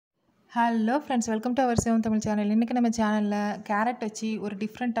Hello friends, welcome to our Sivam Tamil channel. இன்றைக்கி நம்ம சேனலில் கேரட் வச்சு ஒரு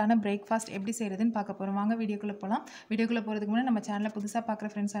டிஃப்ரெண்ட்டான பிரேக்ஃபாஸ்ட் எப்படி செய்கிறதுன்னு பார்க்க போகிறோம். வாங்க வீடியோக்குள்ளே போகலாம். வீடியோக்குள்ளே போகிறதுக்கு முன்னாடி நம்ம சேனலை புதுசாக பார்க்குற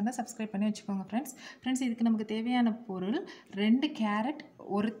ஃப்ரெண்ட்ஸாக இருந்தால் சப்ஸ்கிரைப் பண்ணி வச்சுக்கோங்க. ஃப்ரெண்ட்ஸ் இதுக்கு நமக்கு தேவையான பொருள் 2 கேரட்,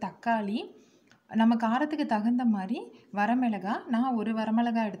 1 தக்காளி, நம்ம காரத்துக்கு தகுந்த மாதிரி வரமிளகாய். நான் 1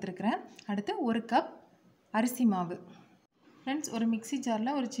 வரமிளகாய் எடுத்துருக்கிறேன். அடுத்து 1 கப் அரிசி மாவு. ஃப்ரெண்ட்ஸ், ஒரு மிக்ஸி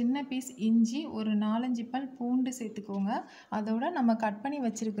ஜாரில் ஒரு சின்ன பீஸ் இஞ்சி, ஒரு 4-5 பல் பூண்டு சேர்த்துக்கோங்க. அதோட நம்ம கட் பண்ணி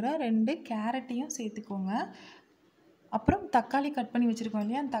வச்சுருக்கிற 2 கேரட்டையும் சேர்த்துக்கோங்க. அப்புறம் தக்காளி கட் பண்ணி வச்சுருக்கோம்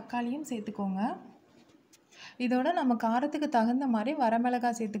இல்லையா, அந்த தக்காளியும் சேர்த்துக்கோங்க. இதோட நம்ம காரத்துக்கு தகுந்த மாதிரி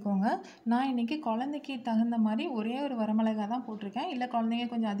வரமிளகாய் சேர்த்துக்கோங்க. நான் இன்றைக்கி குழந்தைக்கு தகுந்த மாதிரி ஒரே ஒரு வரமிளகாய் தான் போட்டிருக்கேன். இல்லை குழந்தைங்க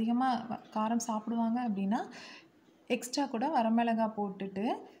கொஞ்சம் அதிகமாக காரம் சாப்பிடுவாங்க அப்படின்னா எக்ஸ்ட்ரா கூட வரமிளகாய் போட்டுட்டு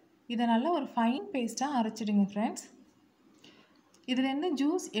இதை நல்லா ஒரு ஃபைன் பேஸ்ட்டாக அரைச்சிடுங்க. ஃப்ரெண்ட்ஸ், இதுலேருந்து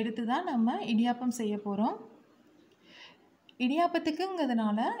ஜூஸ் எடுத்து தான் நம்ம இடியாப்பம் செய்ய போகிறோம்.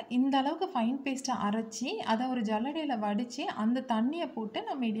 இடியாப்பத்துக்குங்கிறதுனால இந்த அளவுக்கு ஃபைன் பேஸ்ட்டை அரைச்சி அதை ஒரு ஜல்லடையில் வடித்து அந்த தண்ணியை போட்டு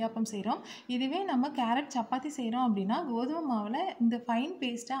நம்ம இடியாப்பம் செய்கிறோம். இதுவே நம்ம கேரட் சப்பாத்தி செய்கிறோம் அப்படின்னா கோதுமை மாவில் இந்த ஃபைன்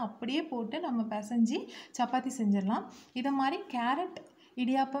பேஸ்ட்டை அப்படியே போட்டு நம்ம பிசைஞ்சு சப்பாத்தி செஞ்சிடலாம். இதை மாதிரி கேரட்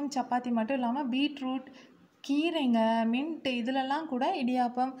இடியாப்பம் சப்பாத்தி மட்டும் இல்லாமல் பீட்ரூட், கீரைங்க, மின்ட்டு இதிலெல்லாம் கூட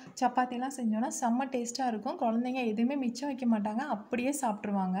இடியாப்பம் சப்பாத்திலாம் செஞ்சோன்னா செம்ம டேஸ்ட்டாக இருக்கும். குழந்தைங்க எதுவுமே மிச்சம் வைக்க மாட்டாங்க, அப்படியே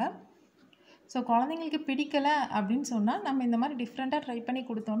சாப்பிட்ருவாங்க. ஸோ குழந்தைங்களுக்கு பிடிக்கலை அப்படின்னு சொன்னால் நம்ம இந்த மாதிரி டிஃப்ரெண்ட்டாக ட்ரை பண்ணி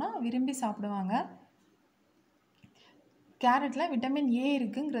கொடுத்தோன்னா விரும்பி சாப்பிடுவாங்க. கேரட்டில் விட்டமின் ஏ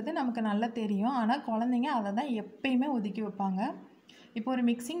இருக்குங்கிறது நமக்கு நல்லா தெரியும். ஆனால் குழந்தைங்க அதை தான் எப்பயுமே ஒதுக்கி வைப்பாங்க. இப்போ ஒரு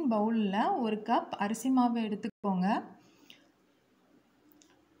மிக்சிங் பவுலில் 1 கப் அரிசி மாவு எடுத்துக்கோங்க.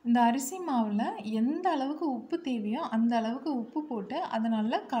 இந்த அரிசி மாவில் எந்த அளவுக்கு உப்பு தேவையோ அந்த அளவுக்கு உப்பு போட்டு அதை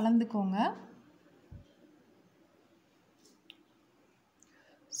நல்லா கலந்துக்கோங்க.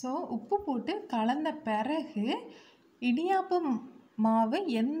 ஸோ உப்பு போட்டு கலந்த பிறகு இடியாப்பம் மாவு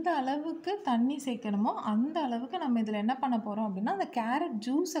எந்த அளவுக்கு தண்ணி சேர்க்கணுமோ அந்த அளவுக்கு நம்ம இதில் என்ன பண்ண போகிறோம் அப்படின்னா அந்த கேரட்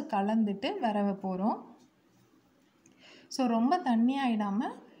ஜூஸை கலந்துட்டு விரவ போகிறோம். ஸோ ரொம்ப தண்ணி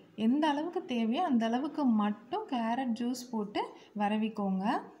ஆகிடாமல் எந்த அளவுக்கு தேவையோ அந்த அளவுக்கு மட்டும் கேரட் ஜூஸ் போட்டு வரவிக்கோங்க.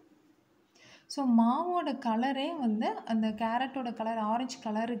 ஸோ மாவோட கலரே வந்து அந்த கேரட்டோட கலர் ஆரஞ்சு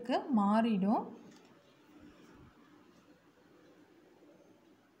கலருக்கு மாறிடும்.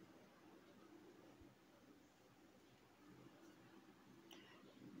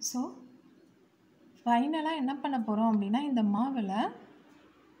 ஸோ ஃபைனலாக என்ன பண்ண போகிறோம் அப்படின்னா இந்த மாவில்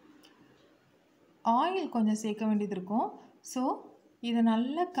ஆயில் கொஞ்சம் சேர்க்க வேண்டியது இருக்கும். ஸோ இதை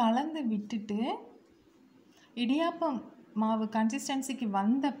நல்லா கலந்து விட்டுட்டு இடியாப்பம் மாவு கன்சிஸ்டன்சிக்கு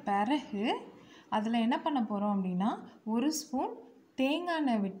வந்த பிறகு அதில் என்ன பண்ண போகிறோம் அப்படின்னா 1 ஸ்பூன் தேங்காய்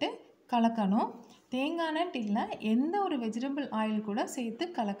எண்ணெய் விட்டு கலக்கணும். தேங்காய் எண்ணெய் இல்லை, எந்த ஒரு வெஜிடபிள் ஆயில் கூட சேர்த்து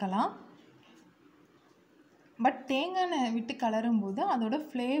கலக்கலாம். பட் தேங்காய் எண்ணெய் விட்டு கலரும்போது அதோட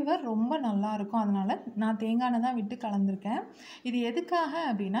ஃப்ளேவர் ரொம்ப நல்லாயிருக்கும். அதனால் நான் தேங்காய் எண்ணெய் தான் விட்டு கலந்துருக்கேன். இது எதுக்காக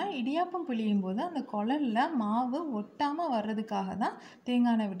அப்படின்னா இடியாப்பம் புளியும் போது அந்த குழலில் மாவு ஒட்டாமல் வர்றதுக்காக தான்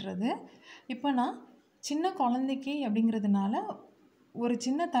தேங்காய் எண்ணெய் விடுறது. இப்போ நான் சின்ன குழந்தைக்கு அப்படிங்கிறதுனால ஒரு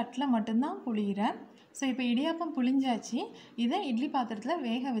சின்ன தட்டில் மட்டும்தான் புளிகிறேன். ஸோ இப்போ இடியாப்பம் புளிஞ்சாச்சு. இதை இட்லி பாத்திரத்தில்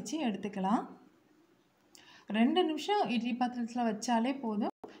வேக வச்சு எடுத்துக்கலாம். 2 நிமிஷம் இட்லி பாத்திரத்தில் வச்சாலே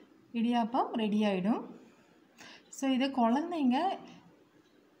போதும், இடியாப்பம் ரெடி ஆகிடும். ஸோ இது குழந்தைங்க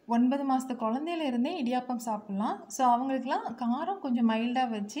 9 மாதத்து குழந்தையிலேருந்தே இடியாப்பம் சாப்பிட்லாம். ஸோ அவங்களுக்கெலாம் காரம் கொஞ்சம்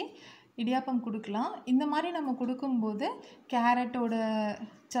மைல்டாக வச்சு இடியாப்பம் கொடுக்கலாம். இந்த மாதிரி நம்ம கொடுக்கும்போது கேரட்டோட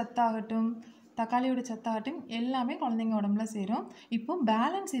சத்தாகட்டும், தக்காளியோட சத்தாகட்டும் எல்லாமே குழந்தைங்க உடம்புல சேரும். இப்போ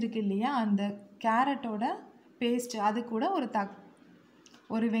பேலன்ஸ் இருக்குது இல்லையா, அந்த கேரட்டோட பேஸ்ட் அது கூட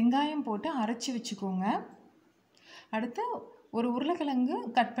ஒரு வெங்காயம் போட்டு அரைச்சி வச்சுக்கோங்க. அடுத்து ஒரு உருளைக்கிழங்கு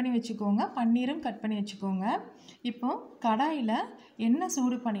கட் பண்ணி வச்சுக்கோங்க. பன்னீரும் கட் பண்ணி வச்சுக்கோங்க. இப்போ கடாயில் எண்ணெய்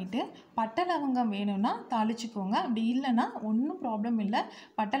சூடு பண்ணிவிட்டு பட்டை லவங்கம் வேணும்னா தாளிச்சிக்கோங்க. அப்படி இல்லைன்னா ஒன்றும் ப்ராப்ளம் இல்லை,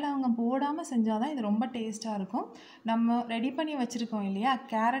 பட்டை லவங்கம் போடாமல் செஞ்சால் தான் இது ரொம்ப டேஸ்ட்டாக இருக்கும். நம்ம ரெடி பண்ணி வச்சுருக்கோம் இல்லையா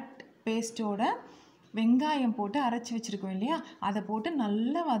கேரட் பேஸ்ட்டோட வெங்காயம் போட்டு அரைச்சி வச்சுருக்கோம் இல்லையா, அதை போட்டு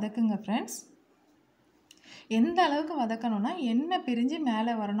நல்லா வதக்குங்க. ஃப்ரெண்ட்ஸ், எந்த அளவுக்கு வதக்கணும்னா எண்ணெய் பிரிஞ்சு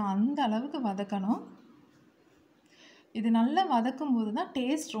மேலே வரணும், அந்த அளவுக்கு வதக்கணும். இது நல்லா வதக்கும் போது தான்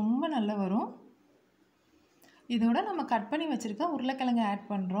டேஸ்ட் ரொம்ப நல்லா வரும். இதோட நம்ம கட் பண்ணி வச்சுருக்க உருளைக்கிழங்கு ஆட்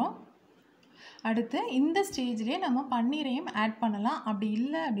பண்ணுறோம். அடுத்து இந்த ஸ்டேஜ்லேயே நம்ம பன்னீரையும் ஆட் பண்ணலாம். அப்படி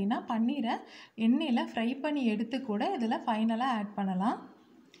இல்லை அப்படின்னா பன்னீரை எண்ணெயில் ஃப்ரை பண்ணி எடுத்து கூட இதில் ஃபைனலாக ஆட் பண்ணலாம்.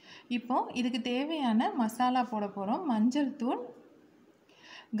 இப்போது இதுக்கு தேவையான மசாலா போட போகிறோம். மஞ்சள் தூள்,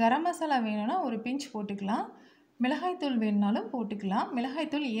 கரம் மசாலா வேணும்னா ஒரு பிஞ்ச் போட்டுக்கலாம், மிளகாய்த்தூள் வேணுனாலும் போட்டுக்கலாம்.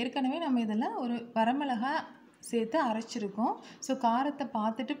 மிளகாய்த்தூள் ஏற்கனவே நம்ம இதில் ஒரு வரமிளகாய் சேர்த்து அரைச்சிருக்கோம். ஸோ காரத்தை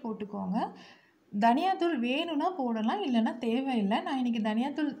பார்த்துட்டு போட்டுக்கோங்க. தனியாத்தூள் வேணும்னா போடலாம், இல்லைன்னா தேவையில்லை. நான் இன்றைக்கி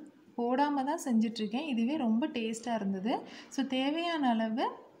தனியாத்தூள் போடாமல் தான் செஞ்சிட்ருக்கேன். இதுவே ரொம்ப டேஸ்ட்டாக இருந்தது. ஸோ தேவையான அளவு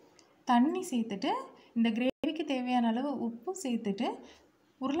தண்ணி சேர்த்துட்டு, இந்த கிரேவிக்கு தேவையான அளவு உப்பு சேர்த்துட்டு,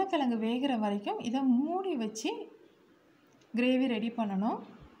 உருளைக்கிழங்கு வேகிற வரைக்கும் இதை மூடி வச்சு கிரேவி ரெடி பண்ணணும்.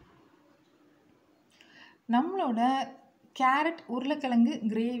 நம்மளோட கேரட் உருளைக்கிழங்கு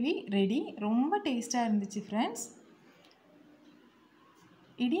கிரேவி ரெடி. ரொம்ப டேஸ்ட்டாக இருந்துச்சு ஃப்ரெண்ட்ஸ்.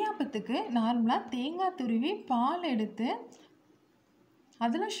 இடியாப்பத்துக்கு நார்மலாக தேங்காய் துருவி பால் எடுத்து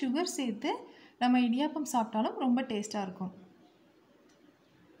அதில் சுகர் சேர்த்து நம்ம இடியாப்பம் சாப்பிட்டாலும் ரொம்ப டேஸ்ட்டாக இருக்கும்.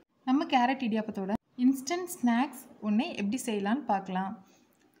 நம்ம கேரட் இடியாப்பத்தோட இன்ஸ்டன்ட் ஸ்நாக்ஸ் ஒன்று எப்படி செய்யலான்னு பார்க்கலாம்.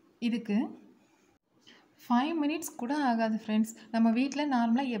 இதுக்கு 5 மினிட்ஸ் கூட ஆகாது ஃப்ரெண்ட்ஸ். நம்ம வீட்டில்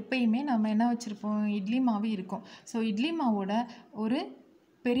நார்மலாக எப்பயுமே நம்ம என்ன வச்சுருப்போம், இட்லி மாவு இருக்கும். ஸோ இட்லி மாவோட ஒரு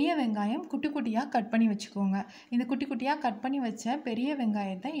பெரிய வெங்காயம் குட்டி குட்டியாக கட் பண்ணி வச்சுக்கோங்க. இந்த குட்டி குட்டியாக கட் பண்ணி வச்ச பெரிய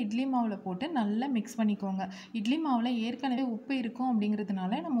வெங்காயத்தை இட்லி மாவில் போட்டு நல்லா மிக்ஸ் பண்ணிக்கோங்க. இட்லி மாவில் ஏற்கனவே உப்பு இருக்கும்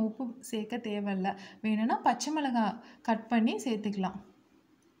அப்படிங்கிறதுனால நம்ம உப்பு சேர்க்க தேவையில்லை. வேணும்னா பச்சை மிளகாய் கட் பண்ணி சேர்த்துக்கலாம்.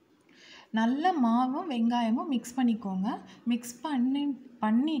 நல்ல மாவும் வெங்காயமும் மிக்ஸ் பண்ணிக்கோங்க. மிக்ஸ்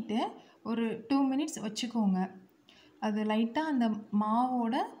பண்ணிவிட்டு ஒரு 2 மினிட்ஸ் வச்சுக்கோங்க. அது லைட்டாக அந்த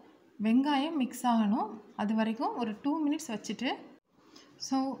மாவோட வெங்காயம் மிக்ஸ் ஆகணும். அது வரைக்கும் ஒரு 2 மினிட்ஸ் வச்சுட்டு,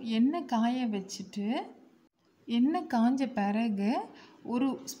 ஸோ எண்ணெய் காய வச்சுட்டு, எண்ணெய் காஞ்ச பிறகு ஒரு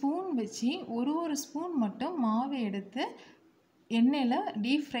ஸ்பூன் வச்சு ஒரு ஸ்பூன் மட்டும் மாவு எடுத்து எண்ணெயில்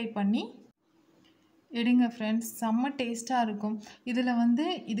டீப் ஃப்ரை பண்ணி எடுங்க ஃப்ரெண்ட்ஸ். செம்ம டேஸ்ட்டாக இருக்கும். இதில்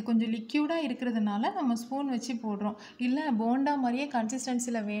இது கொஞ்சம் லிக்யூடாக இருக்கிறதுனால நம்ம ஸ்பூன் வச்சு போடுறோம். இல்லை போண்டா மாதிரியே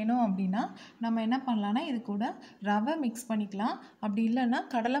கன்சிஸ்டன்சியில் வேணும் அப்படின்னா நம்ம என்ன பண்ணலான்னா இது கூட ரவை மிக்ஸ் பண்ணிக்கலாம். அப்படி இல்லைன்னா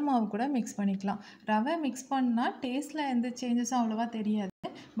கடலை மாவு கூட மிக்ஸ் பண்ணிக்கலாம். ரவை மிக்ஸ் பண்ணால் டேஸ்ட்டில் எந்த சேஞ்சஸும் அவ்வளோவா தெரியாது.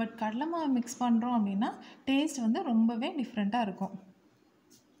 பட் கடலை மாவு மிக்ஸ் பண்ணுறோம் அப்படின்னா டேஸ்ட் ரொம்பவே டிஃப்ரெண்ட்டாக இருக்கும்.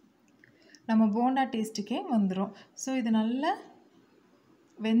 நம்ம போண்டா டேஸ்ட்டுக்கே வந்துடும். ஸோ இது நல்லா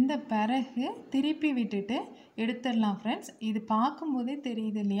வெந்த பிறகு திருப்பி விட்டுட்டு எடுத்துடலாம் ஃப்ரெண்ட்ஸ். இது பார்க்கும்போதே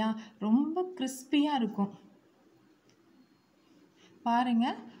தெரியுது இல்லையா, ரொம்ப கிறிஸ்பியாக இருக்கும்.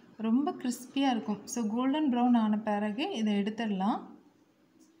 பாருங்கள், ரொம்ப கிறிஸ்பியாக இருக்கும். ஸோ கோல்டன் ப்ரௌன் ஆன பிறகு இதை எடுத்துடலாம்.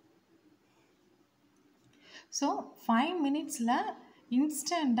 ஸோ 5 மினிட்ஸில்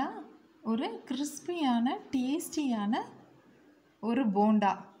இன்ஸ்டண்ட்டாக ஒரு கிறிஸ்பியான டேஸ்டியான ஒரு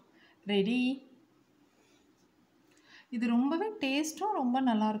போண்டா ரெடி. இது ரொம்பவே டேஸ்ட்டும் ரொம்ப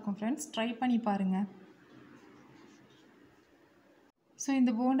நல்லாயிருக்கும் ஃப்ரெண்ட்ஸ். ட்ரை பண்ணி பாருங்கள். ஸோ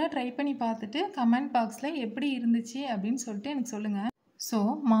இந்த போண்டா ட்ரை பண்ணி பார்த்துட்டு கமெண்ட் பாக்ஸில் எப்படி இருந்துச்சு அப்படின்னு சொல்லிட்டு எனக்கு சொல்லுங்கள். ஸோ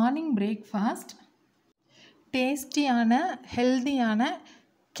மார்னிங் பிரேக்ஃபாஸ்ட் டேஸ்டியான ஹெல்தியான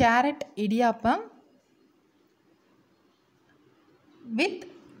carrot idiyappam with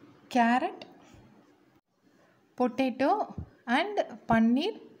carrot, potato and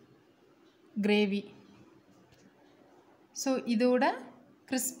paneer gravy. So இதோட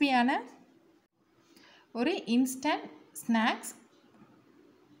கிறிஸ்பியான ஒரு instant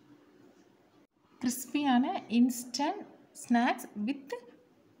snacks with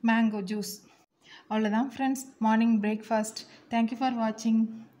mango juice. அவ்வளோதான் friends morning breakfast. Thank you for வாட்சிங்.